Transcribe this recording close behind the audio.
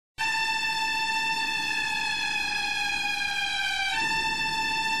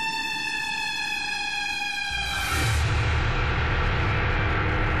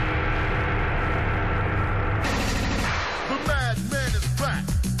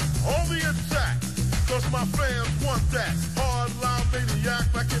my fans want that hard-line maniac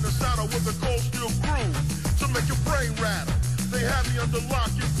back in the saddle with a cold steel groove to make your brain rattle. They had me under lock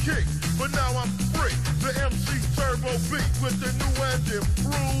and kick, but now I'm free. The MC Turbo beat with the new and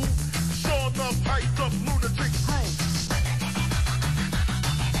improved, showing up hyped up lunatic groove.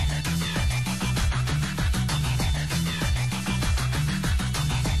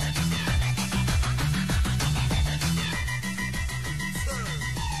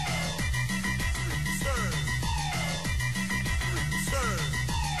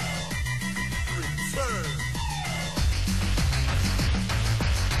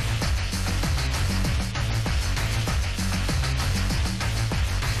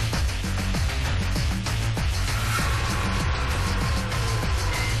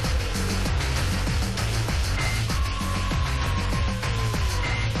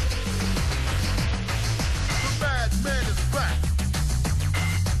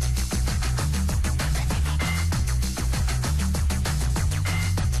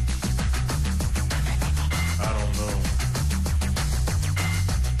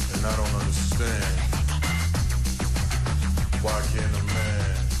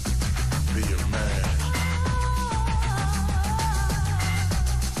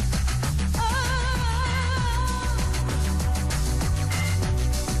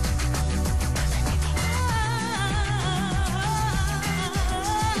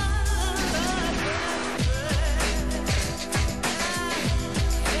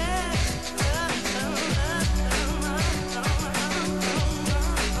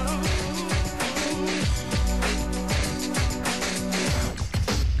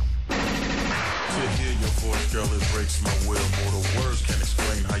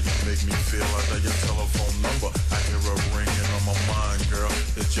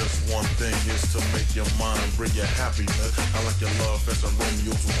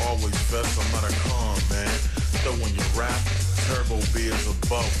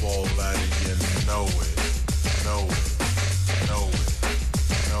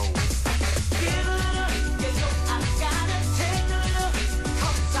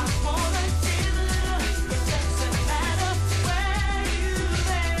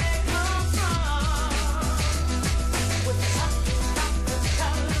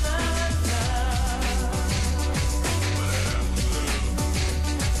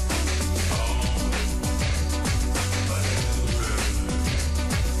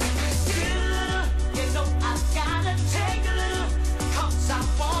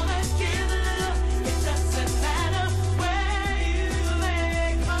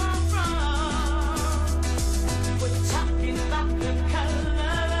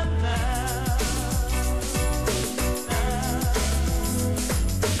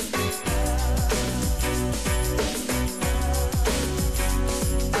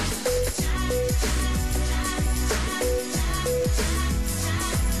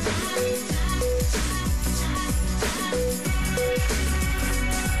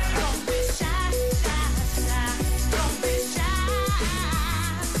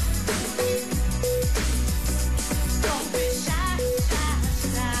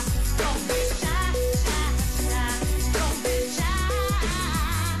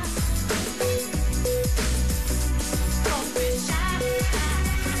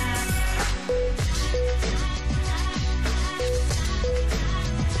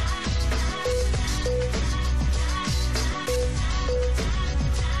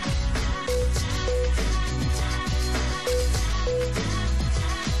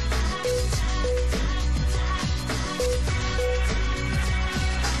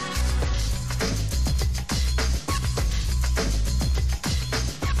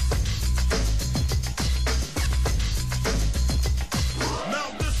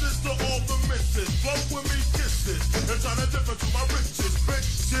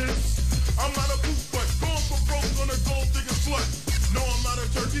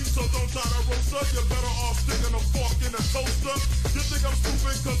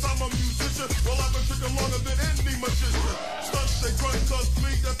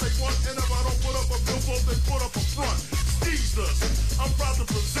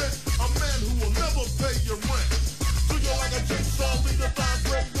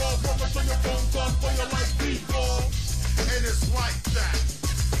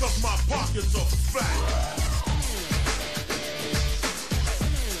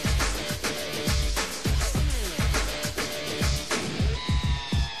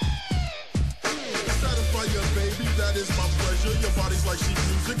 that is my pleasure. Your body's like sheet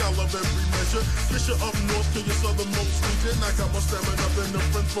music, I love every measure. Kiss you up north to your southernmost region. I got my stamina up in the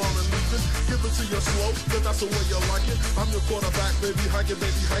French foreign legion. Give it to you slow, but that's the way you like it. I'm your quarterback, baby, hike it,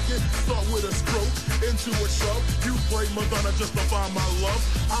 baby, hike it. Start with a stroke, into a shove. You play Madonna just to find my love.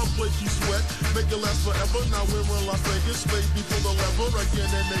 I'll make you sweat, make it last forever. Now we're in Las Vegas, space before the lever again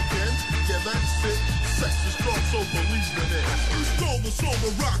and again. Yeah, that's it. Sex is strong, so believe in it. Stole the soul,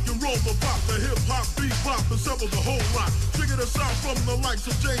 the rock and roll, the pop, the hip hop, beat pop, and several the whole lot. Figured us out from the likes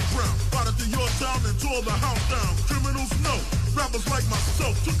of James Brown. Brought it to your town and tore the house down. Criminals know, rappers like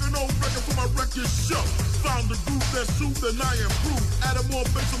myself took an old record from my record shelf. Found the groove that soothed and I improved. Added more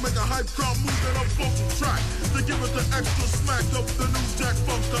bass to make a hype crowd move than a vocal track. To give it the extra smack of the new Jack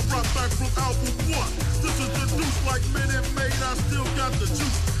Funk that brought back from album 1. This is the deuce like Minute Maid, I still got the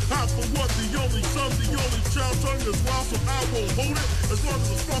juice. Hot for what? The only son, the only child. Tongue is wild, so I won't hold it. As long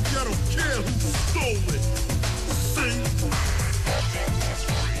as it's funky, I don't care who stole it. Sing.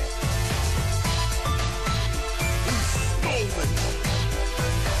 Who stole it?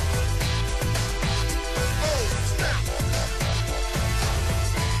 Oh, snap.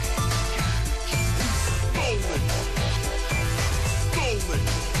 Who stole it? Stole it.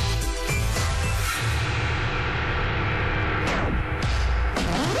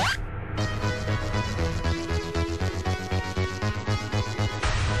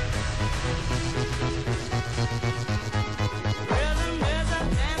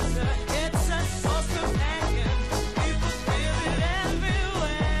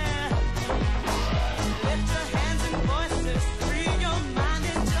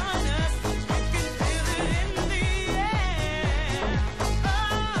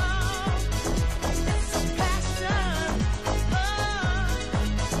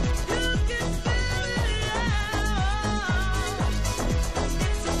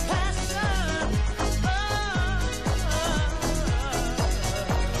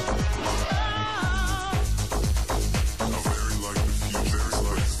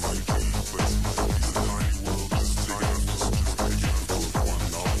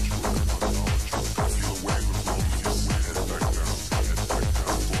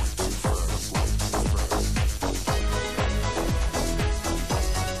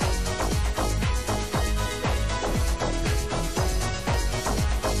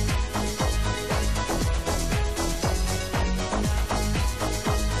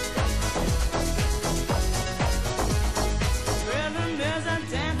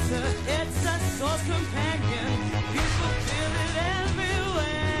 Companion, people feel it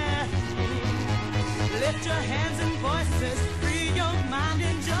everywhere. Lift your hands